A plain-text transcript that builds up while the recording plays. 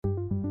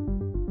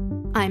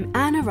I'm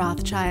Anna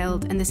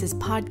Rothschild, and this is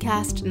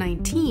Podcast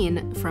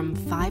 19 from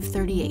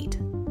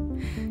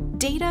 538.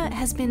 Data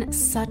has been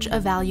such a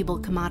valuable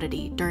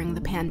commodity during the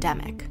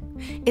pandemic.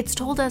 It's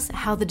told us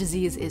how the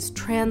disease is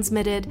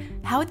transmitted,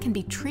 how it can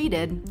be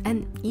treated,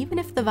 and even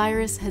if the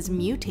virus has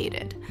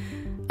mutated.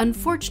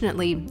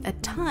 Unfortunately,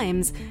 at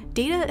times,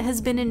 data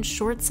has been in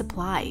short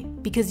supply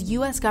because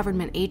U.S.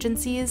 government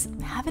agencies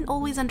haven't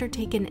always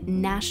undertaken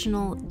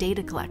national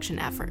data collection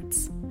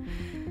efforts.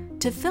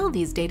 To fill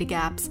these data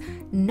gaps,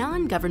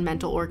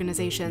 non-governmental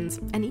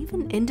organizations and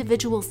even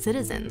individual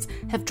citizens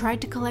have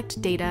tried to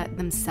collect data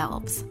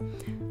themselves.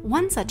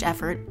 One such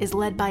effort is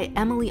led by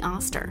Emily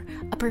Oster,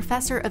 a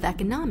professor of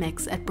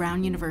economics at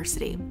Brown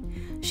University.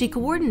 She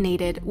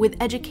coordinated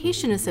with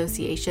education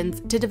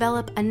associations to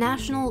develop a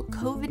national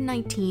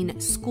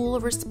COVID-19 school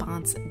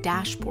response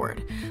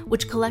dashboard,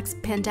 which collects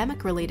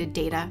pandemic-related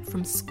data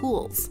from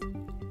schools.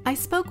 I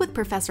spoke with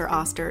Professor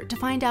Oster to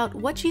find out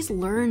what she's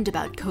learned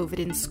about COVID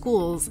in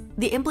schools,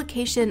 the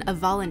implication of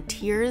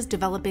volunteers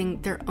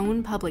developing their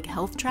own public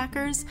health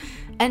trackers,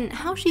 and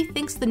how she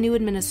thinks the new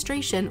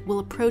administration will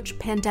approach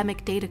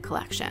pandemic data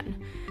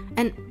collection.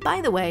 And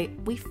by the way,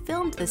 we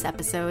filmed this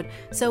episode,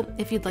 so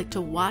if you'd like to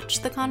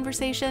watch the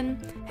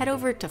conversation, head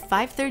over to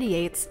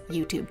 538's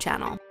YouTube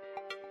channel.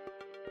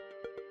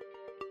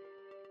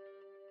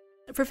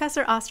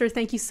 Professor Oster,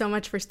 thank you so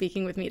much for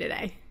speaking with me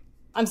today.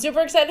 I'm super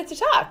excited to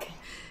talk.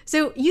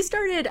 So you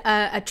started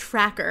a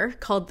tracker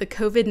called the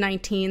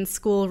COVID-19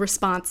 School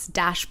Response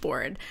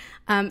Dashboard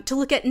to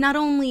look at not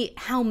only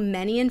how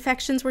many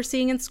infections we're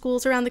seeing in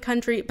schools around the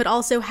country, but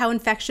also how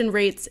infection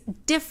rates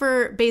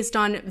differ based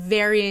on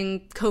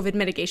varying COVID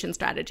mitigation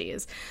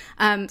strategies.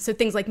 So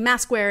things like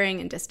mask wearing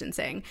and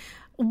distancing.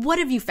 What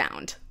have you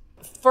found?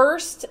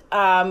 First,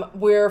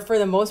 we're, for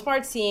the most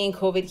part, seeing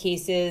COVID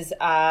cases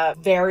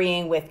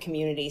varying with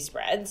community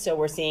spread. So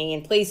we're seeing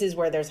in places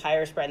where there's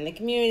higher spread in the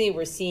community,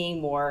 we're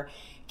seeing more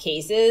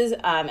cases.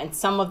 And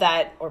some of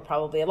that, or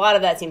probably a lot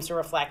of that, seems to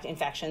reflect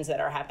infections that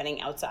are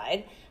happening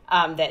outside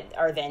that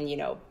are then,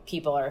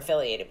 people are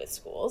affiliated with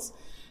schools.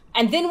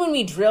 And then when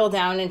we drill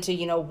down into,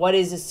 what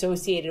is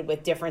associated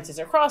with differences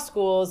across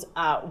schools,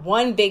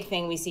 one big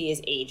thing we see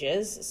is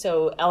ages.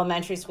 So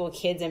elementary school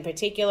kids in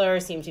particular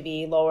seem to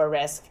be lower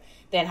risk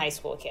than high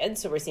school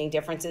kids. So we're seeing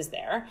differences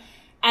there.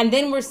 And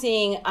then we're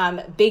seeing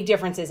big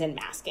differences in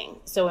masking.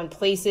 So in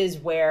places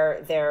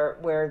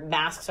where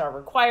masks are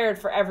required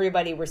for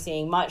everybody, we're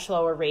seeing much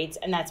lower rates,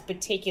 and that's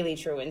particularly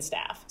true in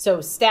staff. So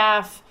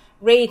staff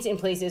rates in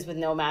places with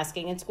no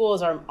masking in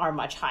schools are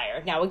much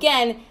higher. Now,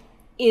 again,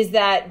 is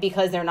that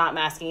because they're not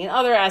masking in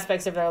other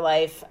aspects of their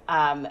life?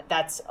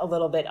 That's a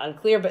little bit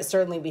unclear, but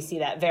certainly we see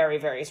that very,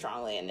 very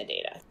strongly in the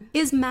data.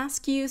 Is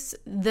mask use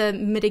the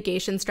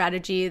mitigation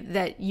strategy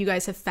that you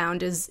guys have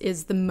found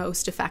is the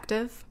most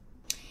effective?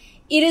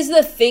 It is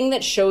the thing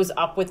that shows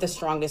up with the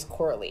strongest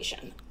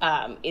correlation,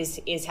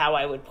 is how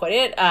I would put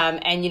it.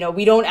 And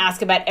we don't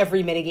ask about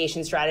every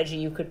mitigation strategy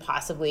you could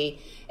possibly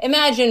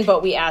imagine,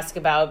 but we ask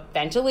about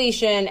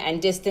ventilation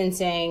and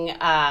distancing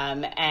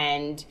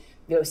and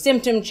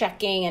symptom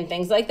checking and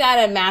things like that.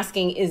 And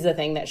masking is the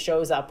thing that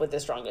shows up with the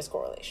strongest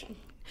correlation.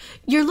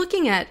 You're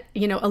looking at,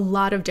 a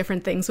lot of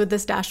different things with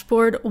this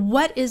dashboard.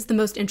 What is the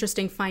most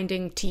interesting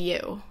finding to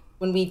you?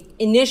 When we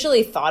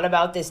initially thought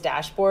about this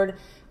dashboard,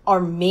 our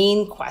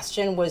main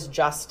question was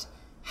just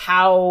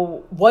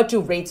what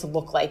do rates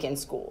look like in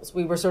schools?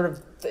 We were sort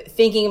of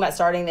thinking about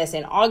starting this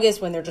in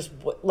August when there just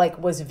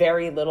was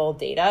very little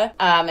data.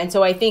 And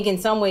so I think in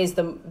some ways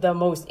the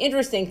most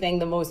interesting thing,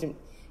 the most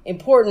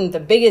important, the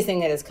biggest thing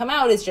that has come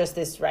out is just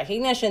this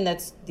recognition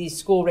that these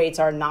school rates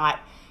are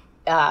not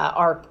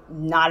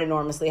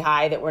enormously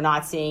high, that we're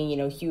not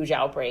seeing, huge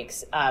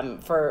outbreaks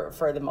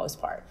for the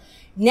most part.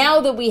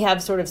 Now that we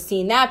have sort of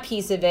seen that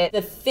piece of it,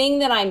 the thing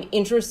that I'm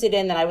interested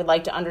in that I would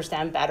like to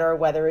understand better,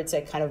 whether it's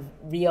a kind of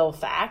real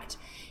fact,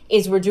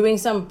 is we're doing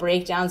some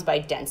breakdowns by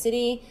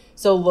density.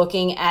 So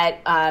looking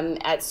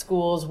at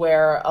schools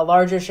where a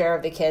larger share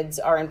of the kids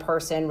are in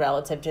person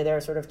relative to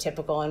their sort of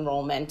typical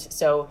enrollment.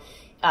 So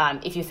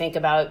if you think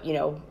about,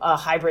 a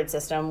hybrid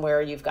system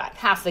where you've got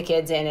half the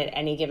kids in at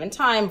any given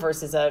time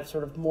versus a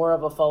sort of more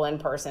of a full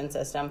in-person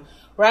system,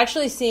 we're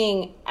actually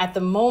seeing at the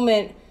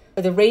moment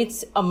the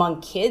rates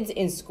among kids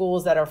in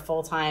schools that are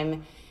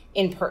full-time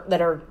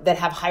that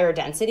have higher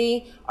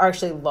density are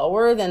actually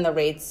lower than the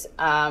rates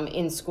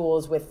in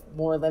schools with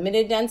more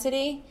limited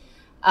density.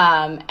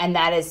 And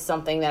that is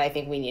something that I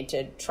think we need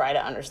to try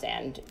to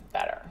understand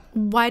better.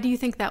 Why do you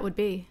think that would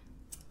be?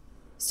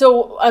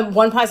 So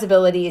one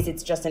possibility is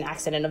it's just an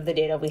accident of the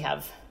data we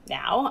have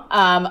now.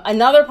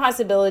 Another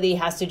possibility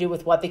has to do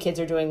with what the kids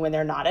are doing when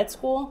they're not at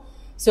school.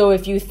 So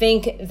if you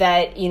think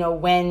that,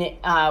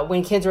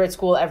 when kids are at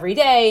school every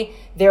day,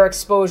 their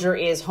exposure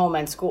is home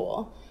and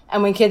school.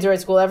 And when kids are at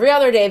school every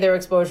other day, their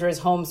exposure is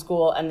home,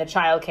 school, and the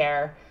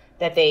childcare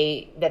that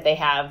they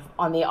have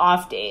on the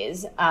off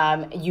days.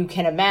 You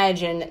can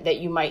imagine that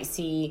you might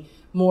see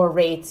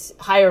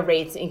higher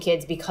rates in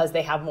kids because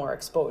they have more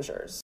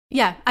exposures.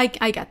 Yeah, I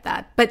get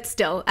that. But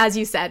still, as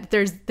you said,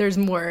 there's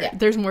more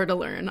to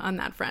learn on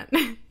that front.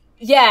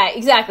 Yeah,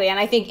 exactly. And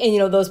I think,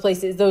 and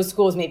those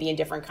schools may be in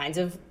different kinds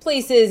of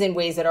places in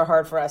ways that are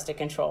hard for us to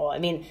control. I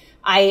mean,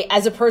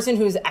 as a person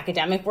whose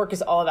academic work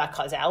is all about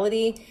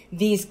causality,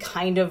 these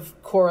kind of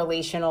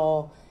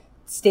correlational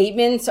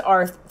statements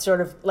are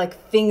sort of like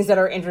things that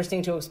are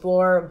interesting to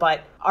explore,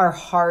 but are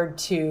hard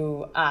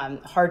to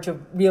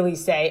really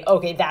say,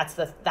 okay, that's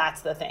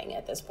the thing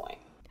at this point.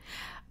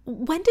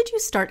 When did you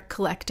start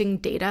collecting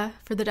data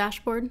for the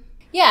dashboard?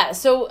 Yeah,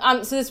 so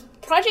this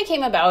project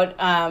came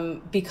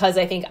about because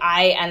I think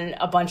I and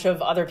a bunch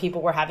of other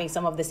people were having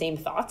some of the same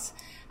thoughts,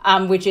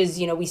 which is,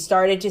 we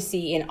started to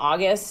see in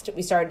August,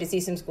 we started to see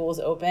some schools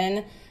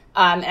open.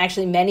 And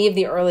actually, many of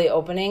the early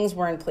openings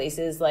were in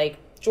places like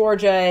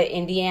Georgia,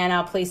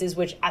 Indiana, places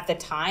which at the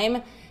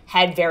time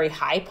had very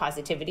high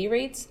positivity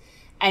rates.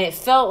 And it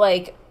felt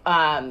like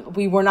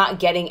we were not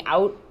getting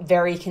out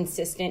very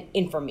consistent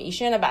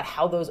information about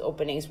how those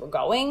openings were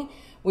going.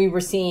 We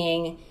were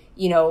seeing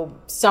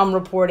some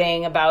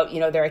reporting about,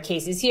 there are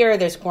cases here,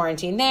 there's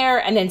quarantine there,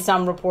 and then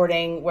some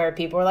reporting where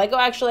people are like, oh,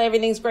 actually,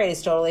 everything's great,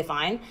 it's totally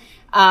fine.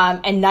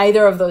 And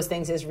neither of those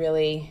things is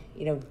really,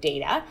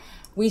 data.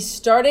 We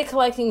started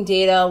collecting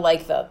data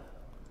like the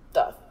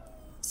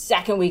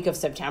second week of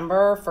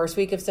September, first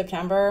week of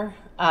September.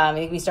 I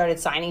think we started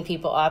signing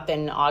people up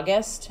in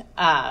August.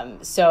 It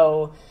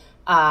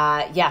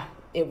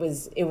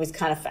was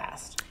kind of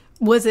fast.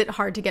 Was it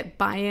hard to get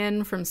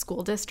buy-in from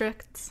school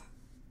districts?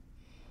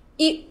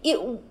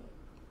 It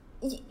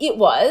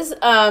was.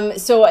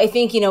 So I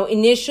think,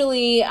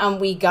 initially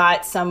we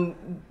got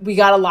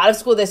a lot of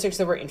school districts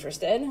that were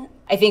interested.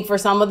 I think for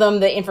some of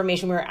them, the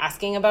information we were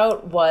asking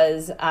about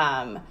was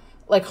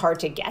hard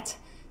to get.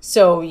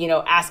 So,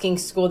 asking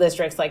school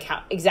districts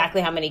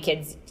exactly how many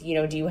kids,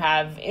 do you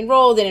have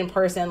enrolled and in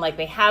person,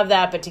 they have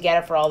that, but to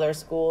get it for all their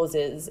schools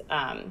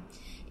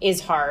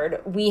is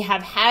hard. We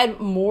have had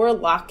more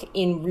luck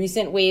in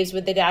recent waves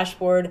with the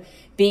dashboard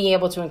being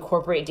able to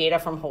incorporate data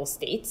from whole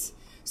states.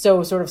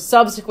 So sort of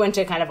subsequent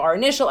to kind of our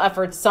initial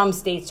efforts, some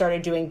states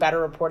started doing better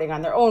reporting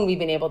on their own. We've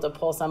been able to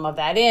pull some of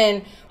that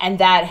in, and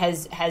that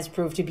has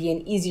proved to be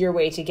an easier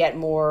way to get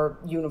more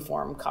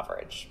uniform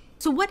coverage.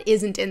 So what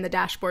isn't in the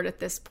dashboard at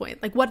this point?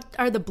 What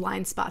are the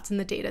blind spots in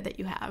the data that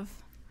you have?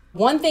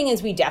 One thing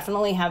is we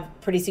definitely have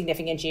pretty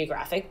significant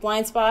geographic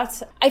blind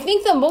spots. I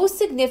think the most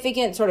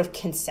significant sort of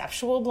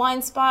conceptual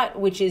blind spot,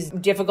 which is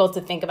difficult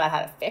to think about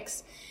how to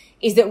fix,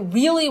 is that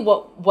really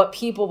what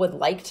people would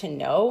like to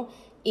know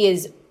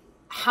is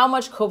how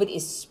much COVID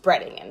is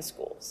spreading in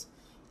schools.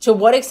 To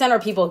what extent are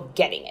people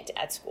getting it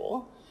at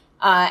school?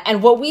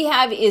 And what we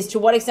have is to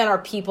what extent are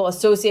people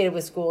associated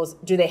with schools,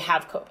 do they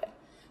have COVID?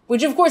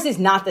 Which of course is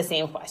not the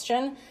same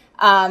question.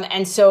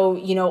 And so,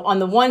 on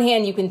the one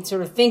hand, you can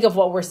sort of think of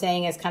what we're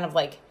saying as kind of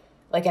like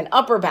an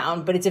upper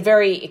bound, but it's a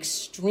very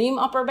extreme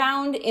upper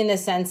bound in the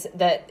sense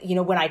that,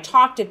 when I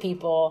talk to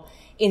people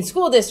in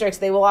school districts,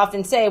 they will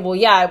often say, well,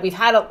 yeah, we've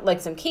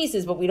had some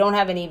cases, but we don't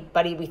have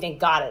anybody we think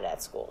got it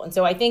at school. And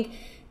so I think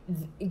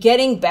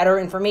getting better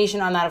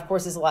information on that, of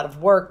course, is a lot of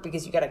work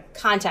because you got to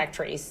contact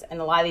trace. And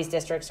a lot of these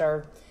districts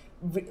are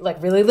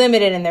really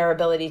limited in their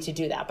ability to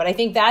do that. But I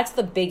think that's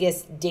the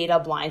biggest data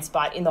blind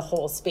spot in the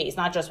whole space,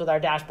 not just with our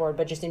dashboard,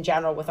 but just in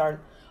general with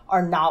our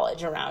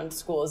knowledge around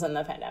schools and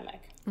the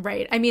pandemic.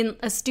 Right. I mean,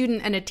 a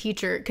student and a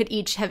teacher could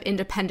each have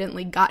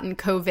independently gotten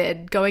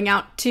COVID going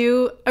out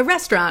to a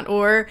restaurant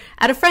or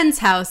at a friend's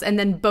house, and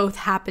then both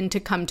happened to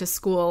come to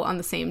school on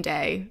the same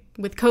day.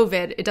 With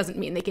COVID, it doesn't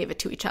mean they gave it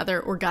to each other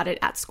or got it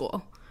at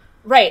school.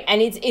 Right.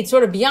 And it's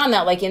sort of beyond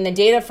that, in the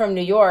data from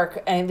New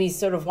York, at least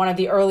sort of one of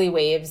the early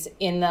waves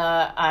in the,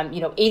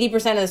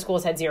 80% of the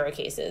schools had 0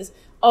 cases.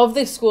 Of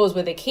the schools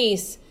with a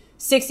case,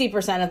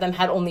 60% of them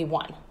had only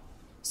one.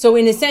 So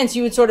in a sense,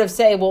 you would sort of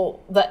say,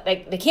 well,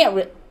 they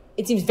can't,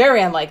 it seems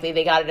very unlikely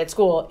they got it at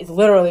school. It's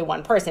literally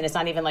one person. It's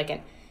not even like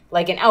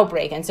an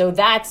outbreak. And so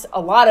that's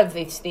a lot of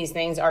these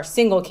things are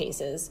single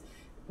cases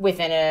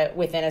within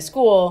a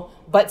school,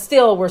 but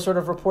still we're sort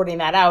of reporting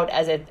that out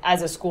as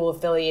a school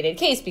affiliated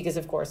case because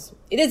of course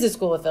it is a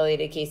school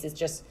affiliated case. It's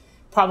just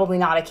probably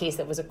not a case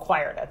that was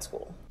acquired at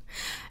school.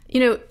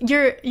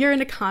 You're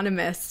an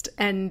economist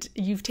and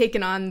you've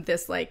taken on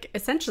this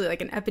essentially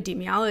an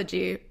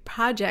epidemiology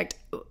project.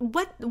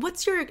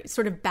 What's your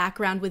sort of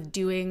background with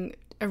doing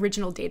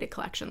original data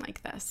collection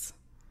like this?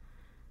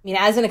 I mean,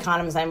 as an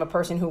economist, I'm a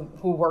person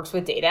who works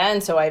with data.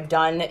 And so I've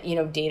done,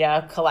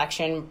 data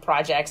collection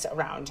projects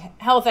around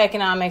health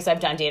economics. I've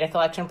done data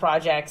collection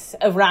projects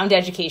around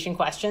education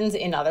questions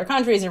in other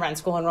countries around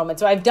school enrollment.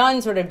 So I've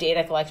done sort of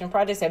data collection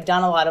projects. I've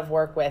done a lot of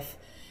work with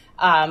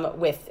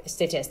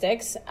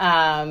statistics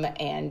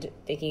and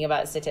thinking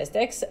about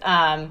statistics.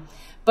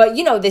 But,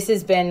 this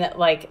has been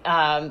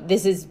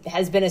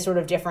has been a sort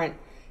of different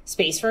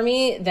space for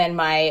me than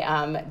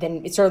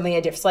it's certainly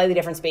a slightly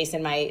different space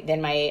than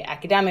my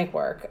academic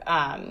work.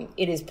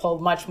 It has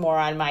pulled much more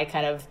on my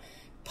kind of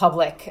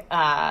public,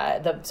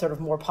 the sort of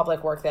more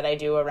public work that I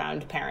do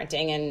around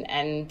parenting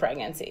and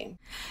pregnancy.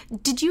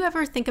 Did you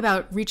ever think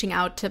about reaching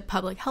out to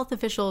public health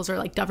officials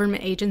or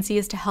government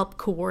agencies to help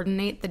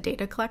coordinate the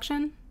data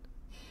collection?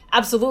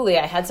 Absolutely.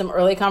 I had some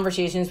early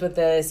conversations with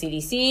the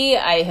CDC.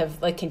 I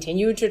have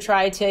continued to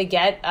try to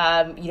get,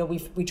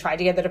 we tried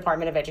to get the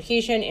Department of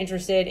Education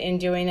interested in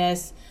doing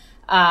this.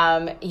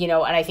 And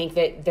I think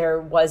that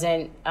there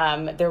wasn't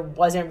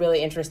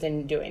really interest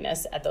in doing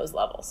this at those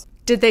levels.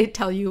 Did they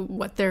tell you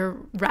what their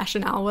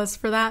rationale was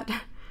for that?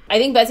 I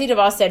think Betsy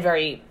DeVos said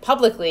very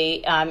publicly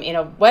in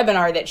a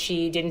webinar that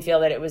she didn't feel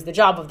that it was the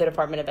job of the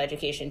Department of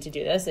Education to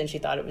do this, and she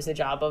thought it was the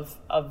job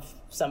of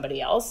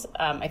somebody else.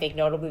 I think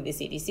notably the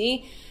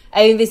CDC. I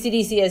think the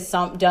CDC has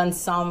done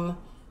some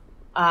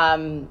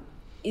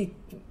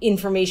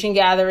information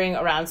gathering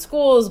around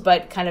schools,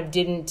 but kind of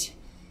didn't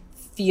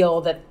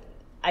feel that.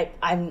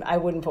 I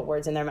wouldn't put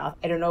words in their mouth.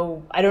 I don't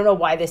know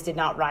why this did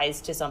not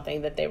rise to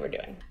something that they were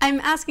doing. I'm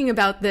asking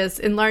about this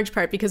in large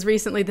part because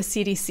recently the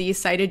CDC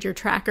cited your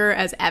tracker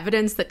as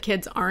evidence that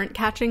kids aren't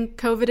catching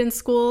COVID in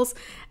schools.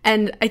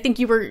 And I think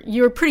you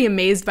were pretty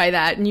amazed by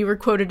that. And you were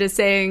quoted as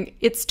saying,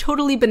 "It's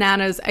totally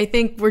bananas. I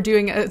think we're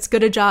doing as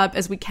good a job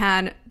as we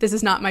can. This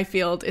is not my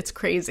field. It's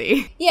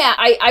crazy." Yeah,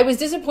 I was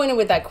disappointed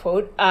with that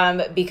quote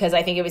because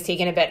I think it was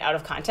taken a bit out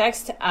of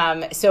context.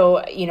 I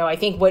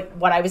think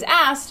what I was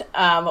asked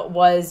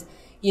was,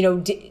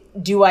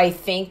 do I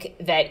think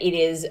that it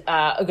is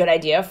a good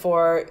idea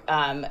for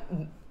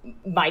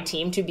my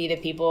team to be the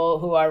people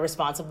who are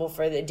responsible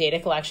for the data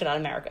collection on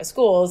America's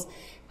schools?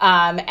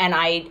 And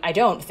I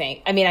don't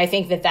think. I mean, I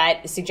think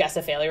that suggests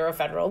a failure of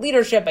federal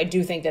leadership. I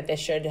do think that this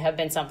should have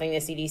been something the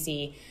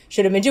CDC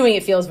should have been doing.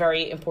 It feels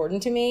very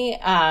important to me,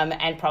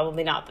 and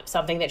probably not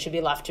something that should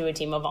be left to a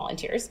team of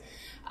volunteers.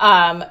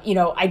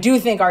 I do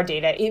think our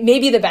data, it may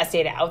be the best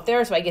data out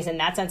there. So I guess in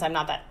that sense, I'm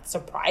not that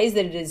surprised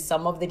that it is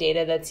some of the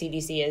data that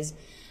CDC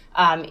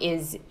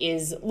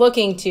is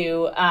looking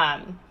to.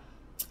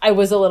 I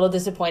was a little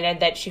disappointed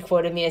that she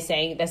quoted me as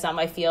saying, "That's not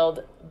my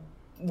field,"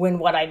 when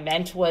what I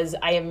meant was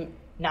I am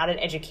not an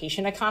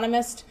education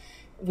economist,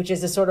 which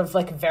is a sort of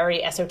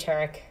very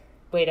esoteric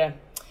way to.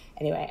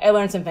 Anyway, I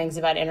learned some things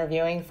about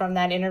interviewing from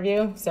that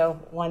interview, so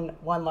one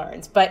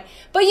learns. But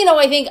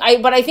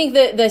I think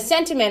the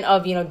sentiment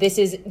of this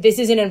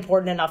is an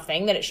important enough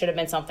thing that it should have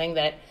been something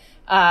that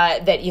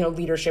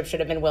leadership should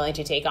have been willing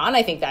to take on.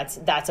 I think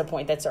that's a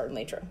point that's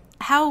certainly true.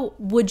 How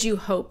would you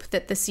hope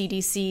that the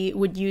CDC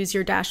would use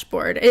your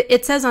dashboard?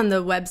 It says on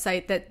the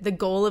website that the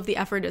goal of the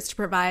effort is to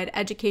provide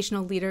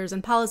educational leaders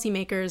and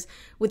policymakers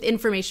with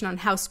information on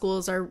how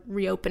schools are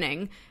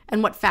reopening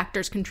and what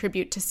factors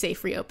contribute to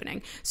safe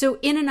reopening. So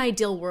in an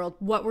ideal world,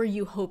 what were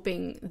you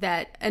hoping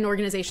that an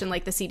organization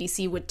like the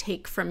CDC would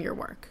take from your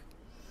work?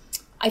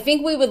 I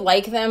think we would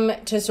like them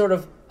to sort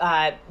of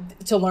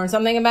to learn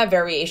something about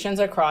variations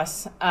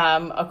across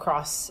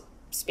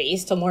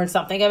space, to learn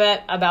something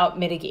about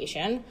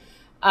mitigation,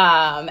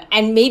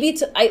 and maybe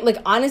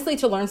honestly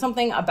to learn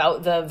something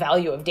about the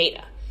value of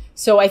data.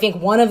 So I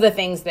think one of the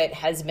things that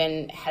has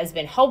been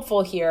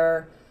helpful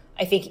here,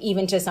 I think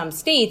even to some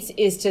states,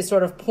 is to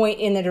sort of point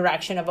in the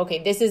direction of, okay,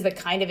 this is the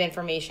kind of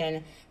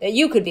information that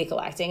you could be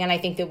collecting, and I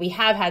think that we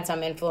have had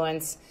some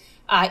influence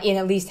in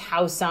at least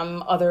how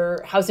some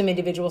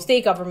individual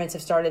state governments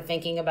have started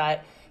thinking about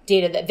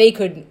data that they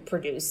could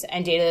produce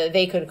and data that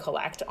they could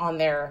collect on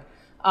their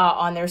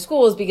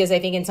schools, because I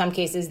think in some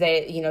cases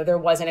there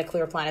wasn't a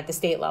clear plan at the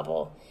state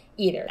level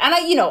either. And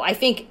I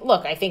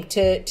think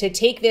to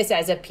take this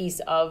as a piece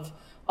of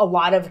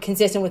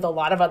consistent with a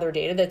lot of other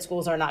data that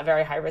schools are not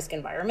very high risk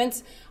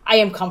environments, I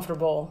am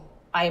comfortable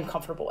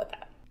with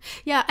that.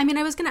 Yeah, I mean,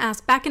 I was going to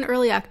ask, back in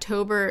early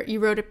October,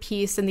 you wrote a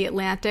piece in The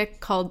Atlantic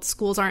called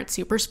 "Schools Aren't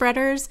Super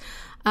Spreaders."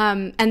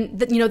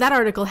 That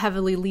article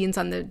heavily leans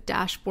on the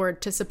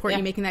dashboard to support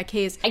you making that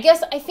case. I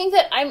think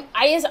that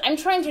I'm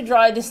trying to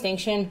draw a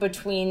distinction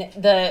between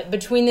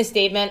the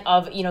statement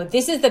of,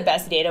 this is the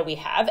best data we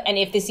have, and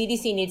if the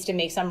CDC needs to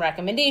make some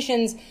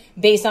recommendations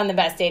based on the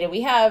best data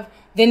we have,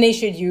 then they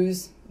should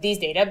use these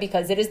data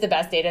because it is the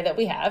best data that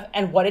we have.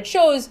 And what it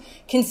shows,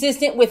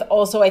 consistent with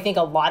also, I think,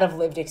 a lot of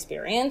lived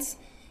experience,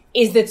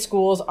 is that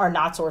schools are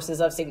not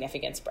sources of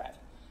significant spread.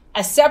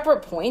 A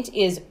separate point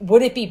is,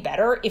 would it be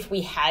better if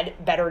we had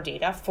better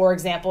data? For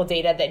example,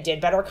 data that did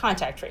better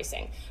contact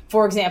tracing.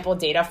 For example,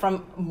 data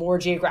from more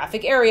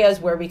geographic areas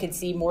where we could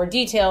see more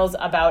details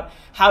about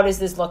how does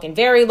this look in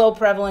very low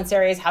prevalence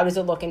areas? How does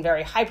it look in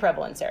very high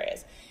prevalence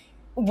areas?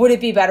 Would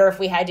it be better if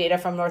we had data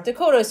from North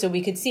Dakota so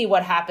we could see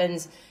what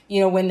happens,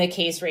 when the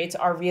case rates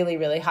are really,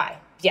 really high?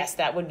 Yes,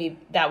 that would be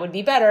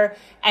better.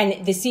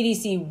 And the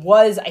CDC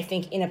was, I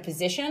think, in a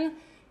position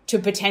to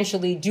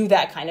potentially do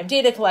that kind of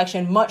data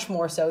collection much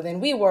more so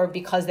than we were,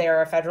 because they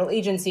are a federal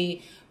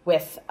agency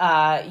with,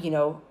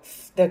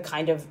 the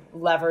kind of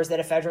levers that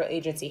a federal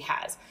agency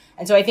has.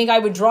 And so I think I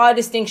would draw a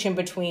distinction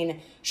between,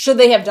 should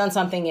they have done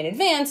something in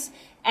advance,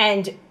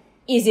 and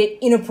is it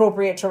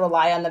inappropriate to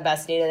rely on the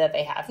best data that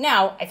they have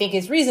now? I think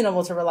it's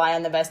reasonable to rely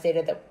on the best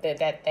data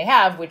that they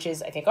have, which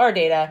is, I think, our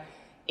data.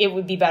 It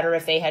would be better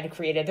if they had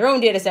created their own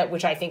data set,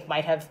 which I think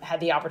might have had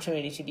the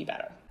opportunity to be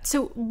better.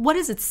 So what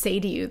does it say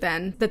to you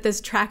then that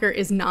this tracker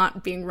is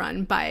not being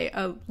run by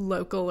a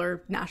local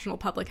or national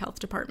public health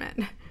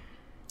department?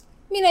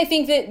 I mean, I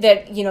think that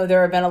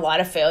there have been a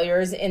lot of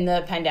failures in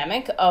the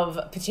pandemic,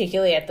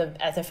 particularly at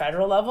the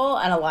federal level,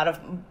 and a lot of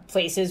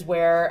places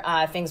where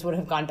things would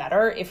have gone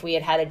better if we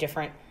had had a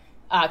different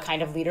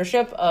kind of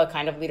leadership, a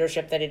kind of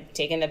leadership that had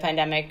taken the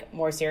pandemic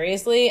more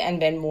seriously and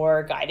been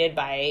more guided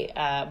by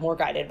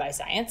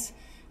science.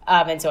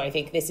 And so I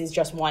think this is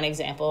just one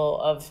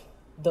example of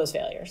those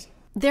failures.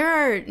 There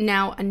are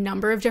now a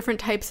number of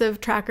different types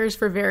of trackers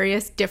for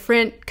various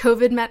different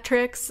COVID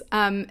metrics,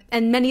 and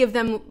many of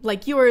them,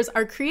 like yours,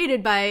 are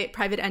created by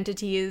private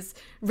entities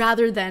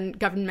rather than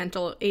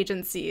governmental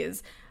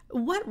agencies.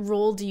 What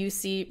role do you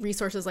see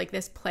resources like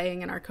this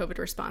playing in our COVID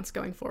response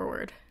going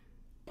forward?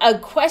 A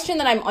question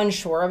that I'm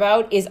unsure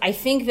about is I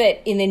think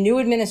that in the new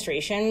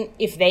administration,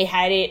 if they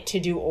had it to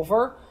do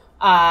over,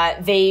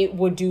 they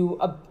would do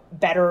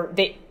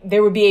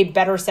there would be a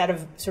better set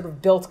of sort of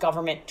built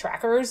government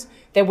trackers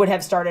that would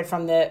have started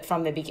from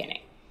the beginning.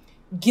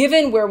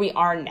 Given where we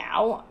are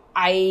now,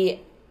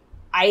 I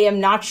am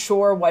not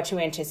sure what to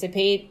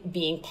anticipate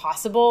being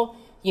possible,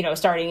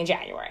 starting in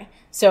January.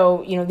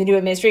 So, the new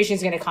administration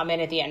is going to come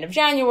in at the end of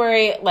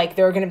January. Like,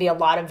 there are going to be a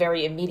lot of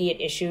very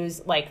immediate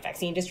issues like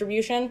vaccine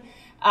distribution,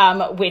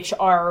 which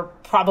are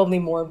probably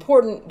more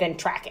important than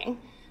tracking.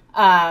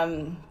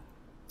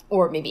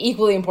 Or maybe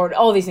equally important.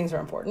 All of these things are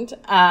important.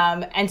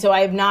 And so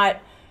I'm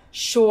not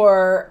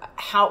sure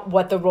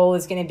what the role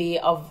is going to be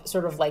of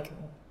sort of like,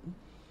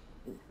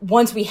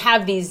 once we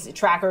have these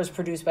trackers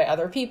produced by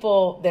other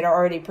people that are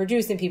already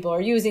produced and people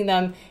are using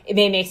them, it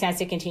may make sense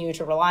to continue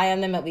to rely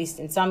on them, at least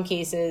in some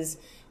cases,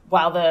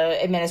 while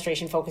the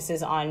administration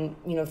focuses on,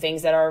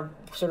 things that are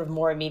sort of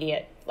more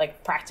immediate,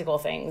 like practical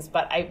things.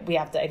 But I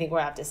think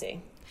we'll have to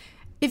see.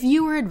 If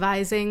you were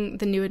advising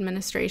the new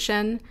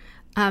administration,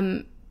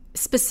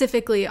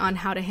 specifically on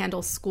how to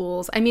handle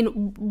schools, I mean,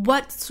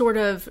 what sort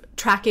of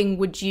tracking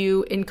would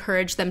you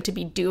encourage them to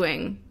be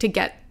doing to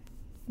get,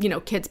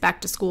 kids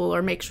back to school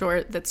or make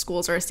sure that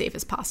schools are as safe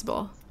as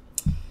possible?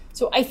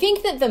 So I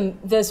think that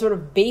the sort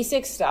of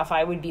basic stuff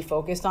I would be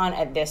focused on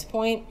at this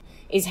point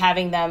is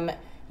having them,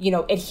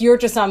 adhere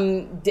to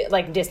some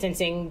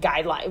distancing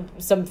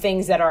guidelines, some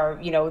things that are,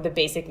 the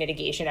basic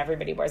mitigation,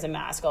 everybody wears a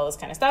mask, all this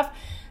kind of stuff.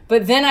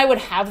 But then I would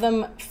have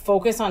them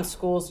focus on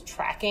schools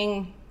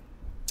tracking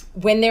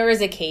when there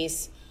is a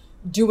case,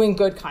 doing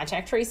good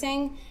contact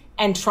tracing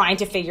and trying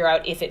to figure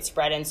out if it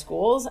spread in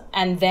schools,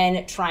 and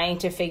then trying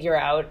to figure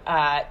out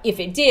if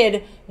it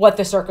did, what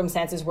the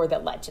circumstances were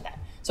that led to that.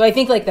 So I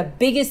think the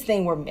biggest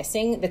thing we're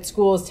missing that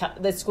schools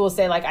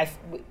say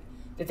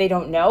that they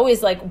don't know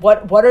is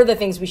what are the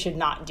things we should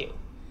not do.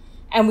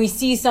 And we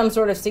see some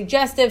sort of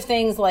suggestive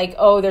things like,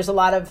 there's a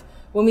lot of,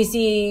 when we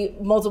see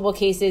multiple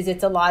cases,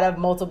 it's a lot of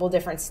multiple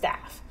different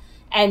staff,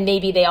 and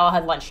maybe they all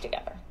had lunch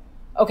together.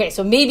 Okay,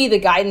 so maybe the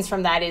guidance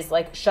from that is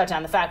shut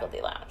down the faculty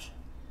lounge.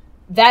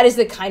 That is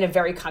the kind of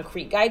very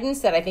concrete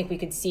guidance that I think we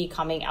could see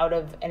coming out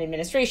of an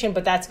administration,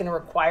 but that's going to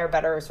require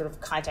better sort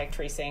of contact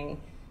tracing,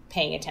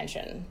 paying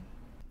attention.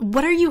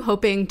 What are you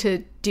hoping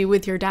to do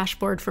with your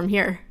dashboard from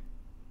here?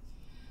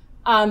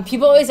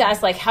 People always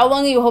ask, how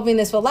long are you hoping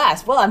this will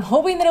last? Well, I'm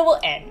hoping that it will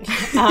end.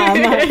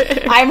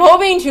 I'm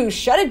hoping to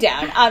shut it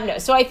down. No,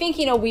 so I think,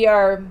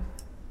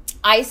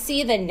 I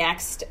see the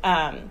next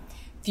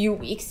few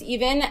weeks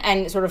even,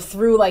 and sort of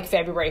through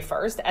February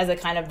 1st as a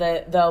kind of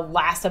the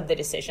last of the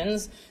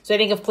decisions. So I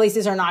think if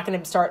places are not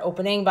going to start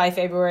opening by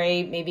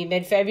February, maybe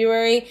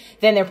mid-February,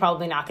 then they're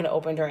probably not going to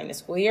open during the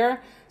school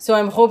year. So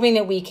I'm hoping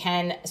that we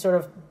can sort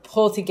of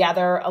pull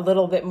together a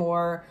little bit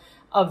more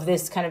of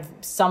this kind of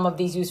some of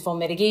these useful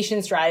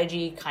mitigation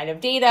strategy kind of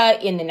data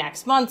in the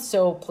next month,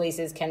 so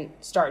places can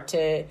start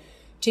to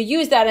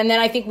use that. And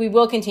then I think we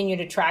will continue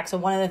to track. So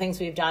one of the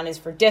things we've done is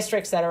for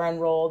districts that are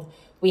enrolled,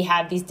 we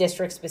have these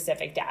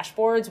district-specific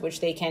dashboards,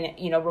 which they can,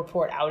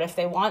 report out if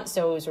they want.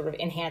 So sort of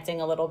enhancing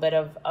a little bit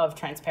of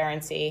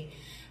transparency.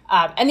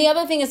 And the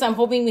other thing is I'm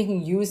hoping we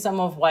can use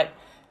some of what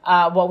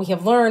we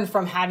have learned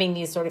from having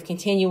these sort of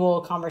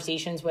continual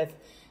conversations with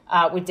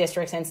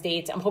districts and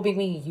states. I'm hoping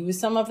we can use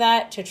some of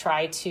that to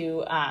try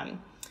to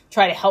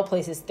help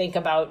places think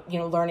about,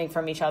 learning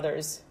from each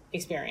other's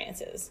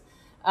experiences.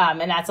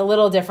 And that's a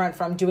little different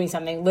from doing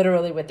something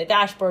literally with the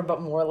dashboard, but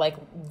more like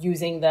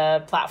using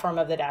the platform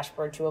of the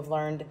dashboard to have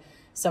learned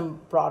some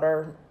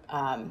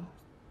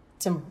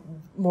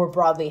more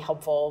broadly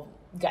helpful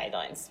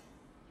guidelines.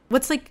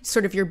 What's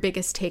sort of your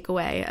biggest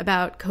takeaway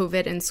about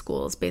COVID in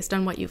schools based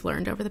on what you've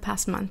learned over the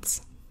past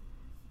months?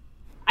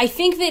 I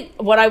think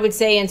that what I would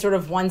say in sort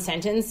of one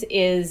sentence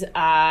is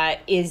that,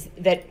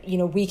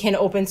 we can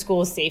open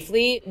schools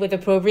safely with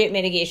appropriate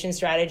mitigation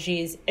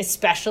strategies,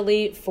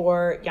 especially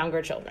for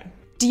younger children.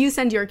 Do you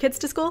send your kids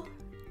to school?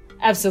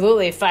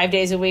 Absolutely. 5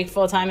 days a week,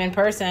 full-time in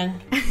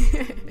person.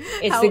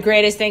 It's the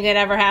greatest thing that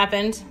ever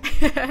happened.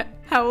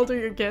 How old are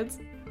your kids?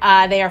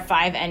 They are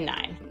 5 and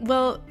 9.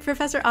 Well,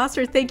 Professor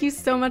Oster, thank you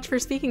so much for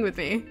speaking with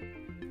me.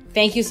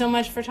 Thank you so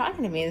much for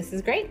talking to me. This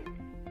is great.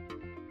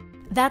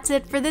 That's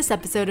it for this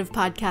episode of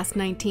Podcast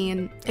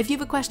 19. If you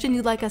have a question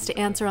you'd like us to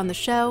answer on the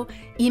show,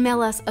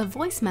 email us a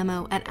voice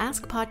memo at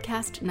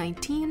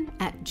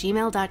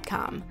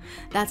askpodcast19@gmail.com.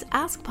 That's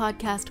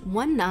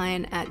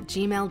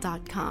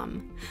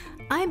askpodcast19@gmail.com.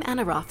 I'm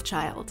Anna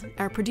Rothschild.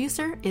 Our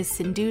producer is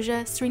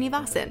Sindhuja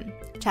Srinivasan.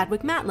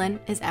 Chadwick Matlin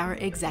is our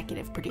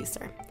executive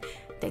producer.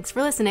 Thanks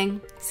for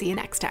listening. See you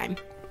next time.